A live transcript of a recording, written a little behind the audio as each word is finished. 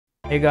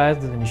Hey guys,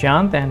 this is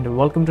Nishant and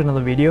welcome to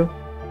another video.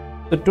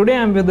 So today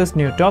I'm with this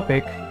new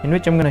topic in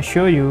which I'm going to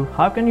show you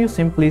how can you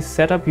simply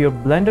set up your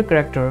Blender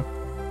character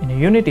in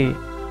Unity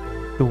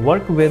to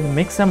work with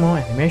Mixamo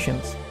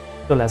animations.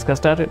 So let's get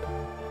started.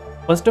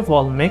 First of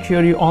all, make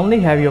sure you only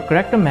have your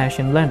character mesh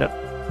in Blender.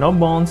 No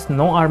bones,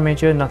 no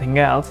armature, nothing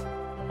else,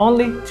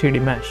 only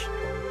 3D mesh.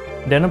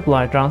 Then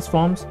apply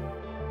transforms,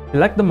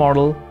 select the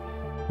model,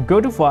 go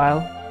to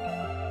File,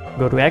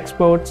 go to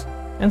Exports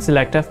and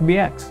select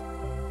FBX.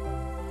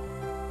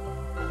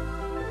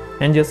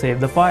 And just save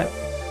the file.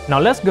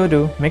 Now let's go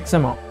to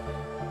Mixamo.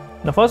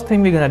 The first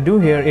thing we're gonna do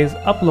here is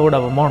upload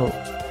our model.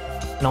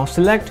 Now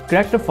select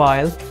character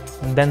file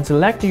and then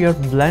select your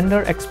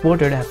Blender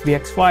exported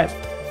FBX file.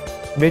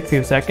 Wait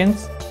few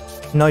seconds.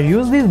 Now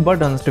use these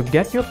buttons to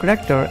get your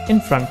character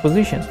in front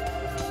position.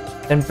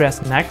 Then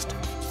press next.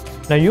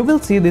 Now you will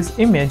see this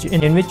image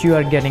in which you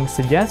are getting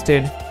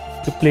suggested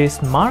to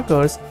place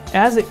markers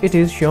as it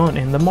is shown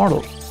in the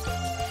model.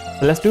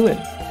 So let's do it.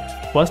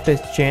 First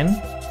is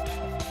chin.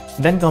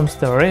 Then comes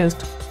the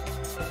wrist,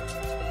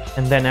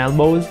 and then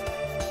elbows,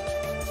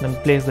 then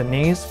place the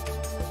knees,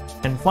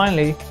 and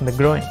finally the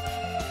groin.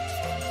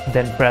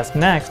 Then press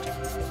next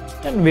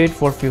and wait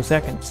for a few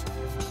seconds.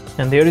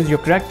 And there is your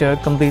character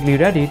completely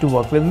ready to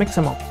work with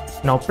Mixamo.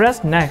 Now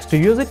press next to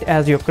use it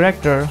as your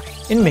character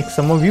in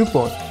Mixamo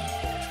viewport.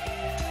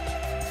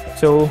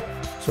 So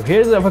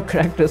here's our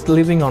character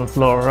sleeping on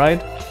floor,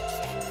 right?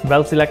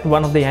 Well, select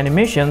one of the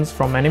animations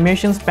from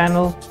animations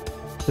panel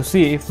to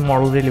see if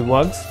model really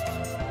works.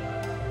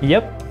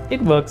 Yep,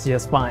 it works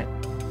just fine.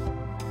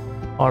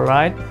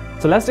 Alright,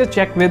 so let's just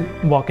check with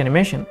walk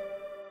animation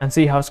and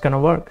see how it's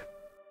gonna work.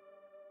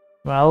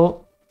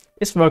 Well,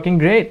 it's working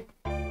great.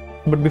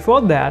 But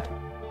before that,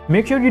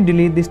 make sure you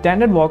delete the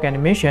standard walk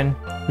animation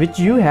which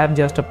you have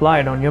just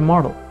applied on your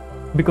model,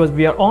 because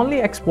we are only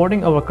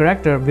exporting our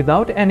character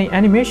without any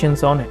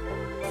animations on it.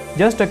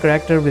 Just a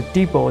character with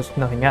T-pose,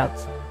 nothing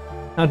else.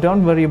 Now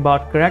don't worry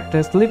about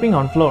character sleeping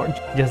on floor,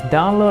 just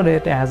download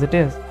it as it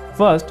is.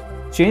 First,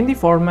 change the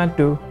format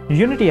to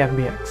Unity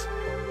FBX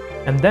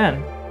and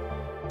then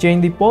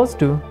change the pose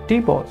to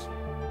T-pose,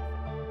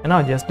 and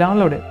now just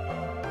download it.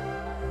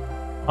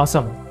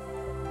 Awesome.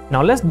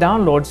 Now let's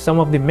download some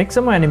of the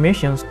Mixamo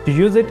animations to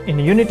use it in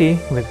Unity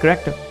with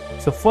character.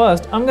 So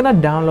first I'm gonna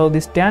download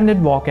the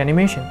standard walk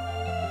animation.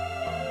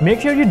 Make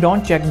sure you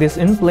don't check this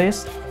in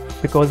place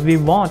because we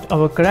want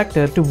our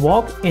character to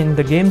walk in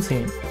the game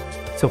scene.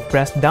 So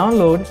press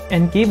download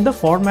and keep the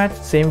format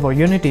same for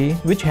Unity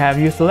which have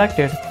you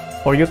selected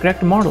for your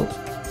character model.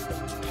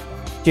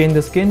 Change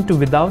the skin to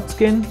without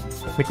skin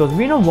because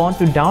we don't want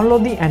to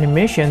download the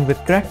animation with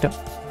character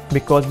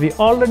because we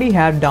already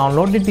have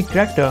downloaded the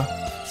character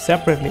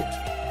separately.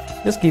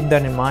 Just keep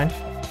that in mind.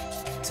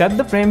 Set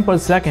the frame per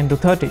second to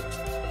 30.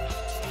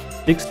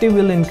 60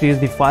 will increase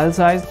the file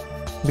size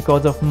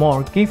because of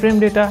more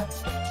keyframe data,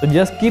 so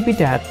just keep it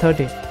at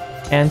 30.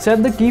 And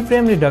set the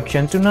keyframe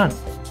reduction to none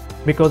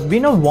because we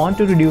don't want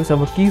to reduce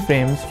our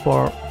keyframes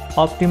for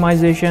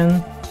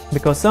optimization,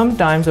 because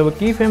sometimes our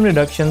keyframe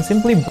reduction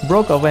simply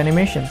broke our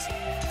animations.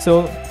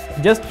 So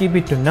just keep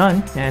it to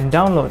none and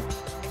download.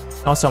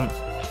 Awesome.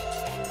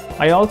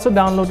 I also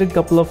downloaded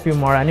a few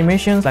more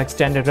animations like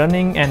standard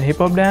running and hip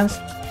hop dance.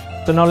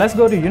 So now let's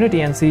go to Unity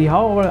and see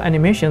how our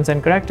animations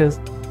and characters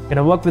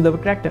gonna work with our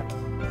character.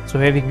 So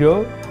here we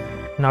go.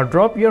 Now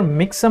drop your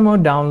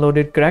Mixamo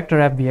downloaded character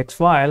FBX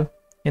file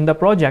in the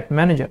project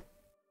manager.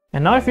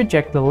 And now if you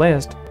check the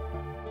list,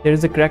 there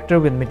is a character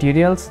with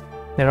materials.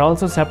 There are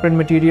also separate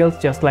materials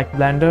just like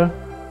Blender,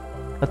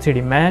 a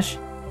 3D mesh,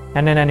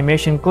 and an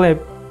animation clip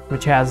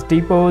which has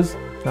T-pose,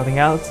 nothing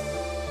else.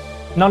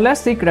 Now let's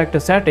see character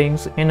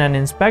settings in an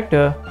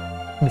inspector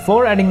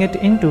before adding it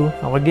into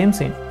our game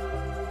scene.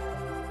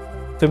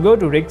 So go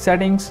to rig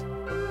settings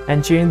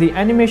and change the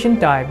animation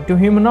type to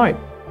humanoid.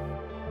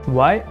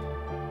 Why?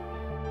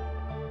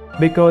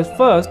 Because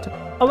first,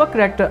 our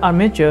character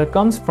armature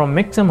comes from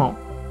Mixamo,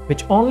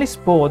 which only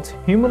supports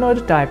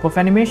humanoid type of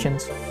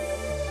animations.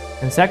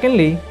 And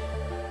secondly,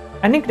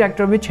 any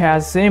character which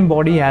has same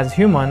body as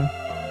human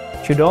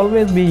should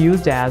always be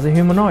used as a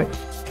humanoid.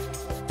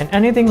 And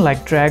anything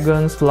like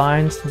dragons,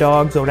 lions,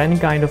 dogs or any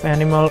kind of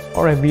animal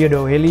or a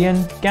weirdo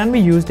alien can be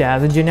used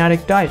as a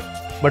generic type.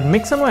 But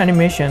Mixamo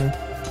animation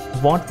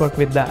won't work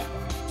with that,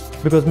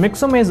 because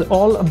Mixamo is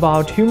all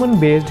about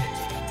human based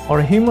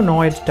or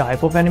humanoid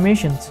type of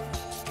animations.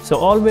 So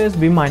always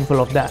be mindful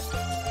of that.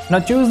 Now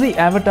choose the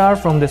avatar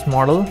from this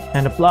model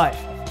and apply.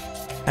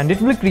 And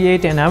it will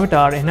create an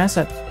avatar in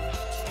asset.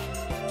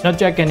 Now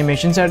check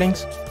animation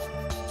settings.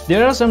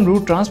 There are some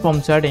root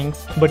transform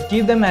settings, but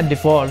keep them at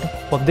default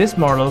for this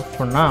model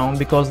for now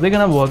because they're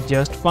gonna work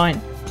just fine.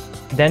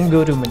 Then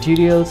go to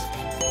materials,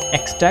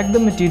 extract the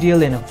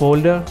material in a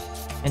folder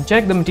and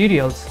check the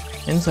materials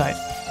inside.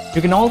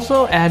 You can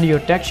also add your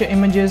texture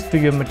images to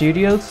your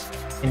materials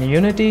in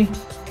Unity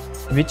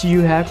which you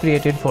have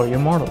created for your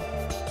model.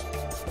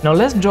 Now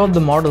let's drop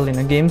the model in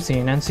a game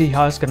scene and see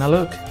how it's gonna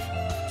look.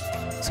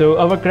 So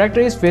our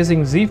character is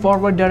facing Z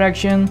forward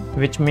direction,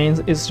 which means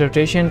its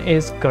rotation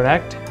is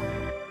correct.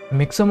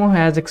 Mixamo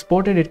has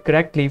exported it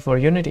correctly for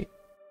Unity.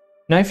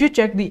 Now if you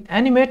check the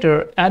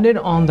animator added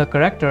on the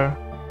character,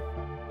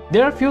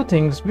 there are a few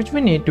things which we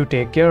need to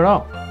take care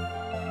of.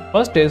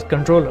 First is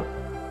controller,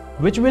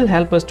 which will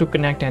help us to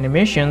connect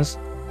animations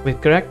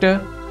with character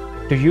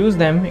to use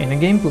them in a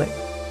gameplay.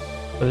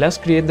 So let's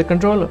create the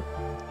controller.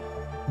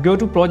 Go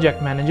to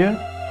Project Manager,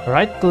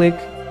 right click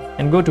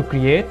and go to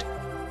Create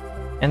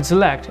and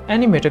select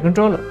Animator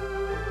Controller.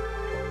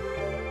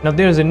 Now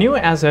there is a new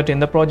asset in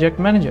the Project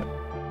Manager.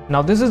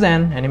 Now this is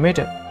an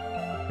animator,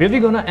 where we're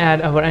gonna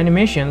add our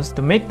animations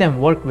to make them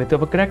work with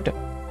our character.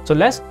 So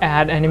let's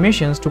add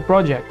animations to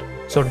project.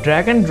 So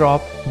drag and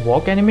drop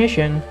walk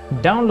animation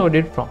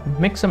downloaded from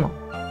Mixamo.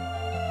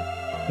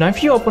 Now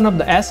if you open up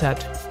the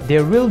asset,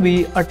 there will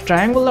be a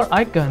triangular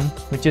icon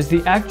which is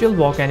the actual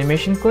walk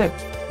animation clip.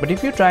 But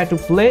if you try to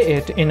play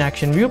it in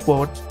action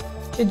viewport,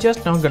 it's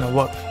just not gonna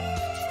work.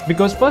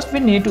 Because first we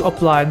need to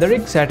apply the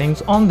rig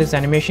settings on this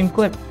animation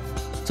clip.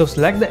 So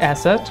select the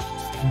asset,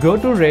 go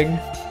to rig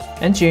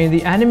and change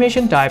the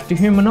animation type to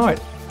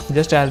humanoid,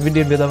 just as we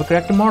did with our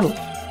character model.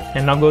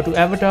 And now go to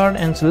avatar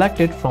and select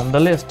it from the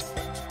list,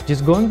 which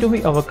is going to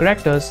be our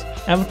character's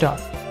avatar,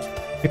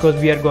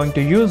 because we are going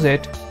to use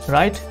it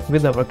right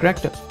with our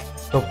character.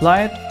 So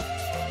apply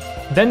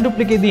it, then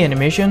duplicate the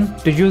animation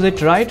to use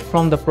it right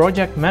from the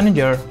project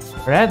manager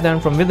rather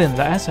than from within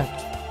the asset.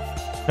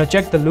 Now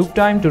check the loop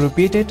time to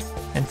repeat it,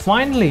 and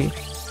finally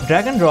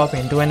drag and drop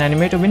into an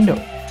animator window,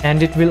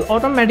 and it will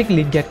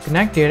automatically get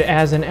connected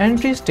as an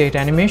entry state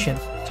animation.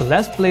 So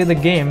let's play the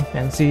game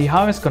and see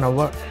how it's gonna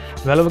work.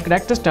 Well, our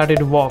character started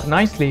to walk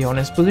nicely on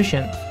his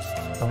position.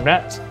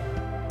 Congrats!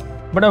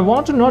 But I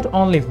want to not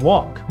only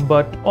walk,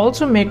 but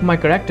also make my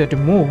character to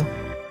move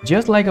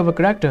just like our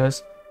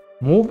characters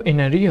move in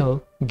a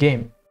real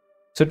game.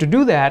 So to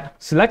do that,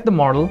 select the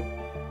model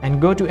and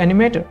go to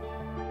Animator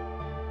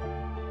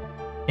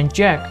and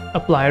check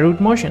Apply Root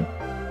Motion.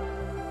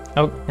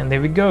 Oh, and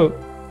there we go.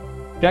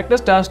 Character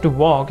starts to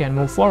walk and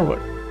move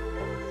forward.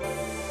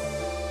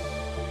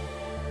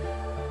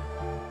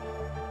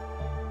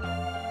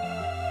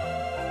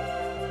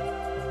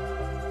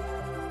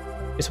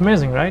 It's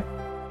amazing, right?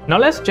 Now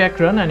let's check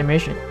run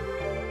animation.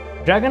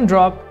 Drag and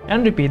drop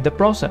and repeat the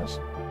process.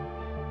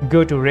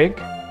 Go to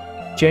rig,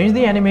 change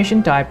the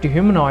animation type to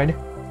humanoid,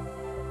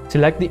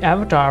 select the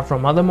avatar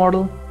from other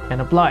model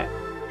and apply.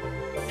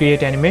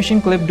 Create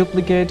animation clip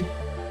duplicate,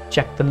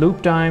 check the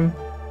loop time.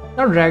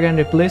 Now drag and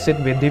replace it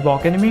with the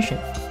walk animation.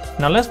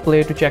 Now let's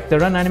play to check the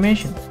run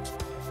animation.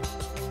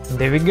 And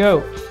there we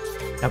go.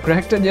 Now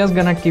character just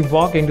gonna keep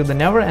walking to the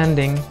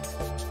never-ending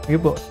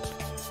viewport.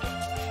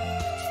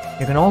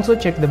 You can also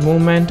check the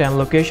movement and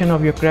location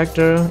of your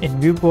character in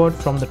viewport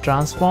from the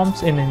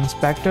transforms in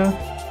inspector.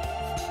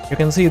 You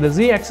can see the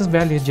z-axis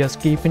values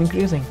just keep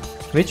increasing,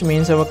 which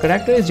means our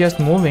character is just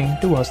moving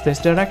towards this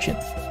direction.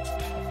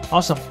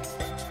 Awesome.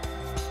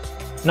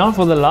 Now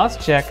for the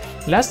last check,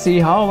 let's see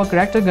how our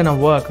character gonna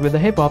work with the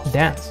hip hop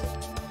dance.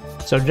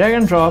 So drag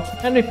and drop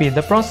and repeat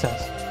the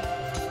process.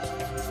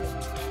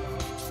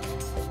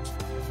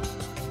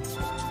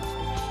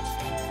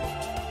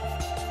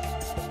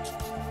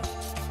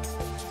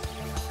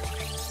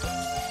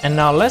 And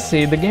now let's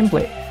see the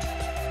gameplay.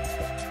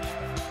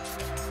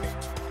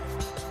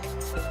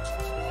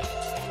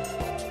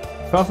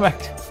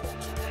 Perfect.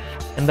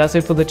 And that's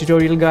it for the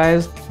tutorial,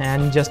 guys.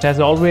 And just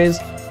as always,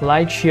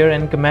 like, share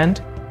and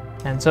comment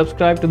and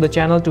subscribe to the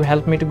channel to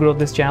help me to grow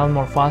this channel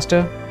more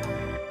faster.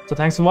 So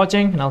thanks for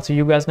watching, and I'll see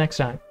you guys next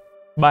time.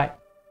 Bye.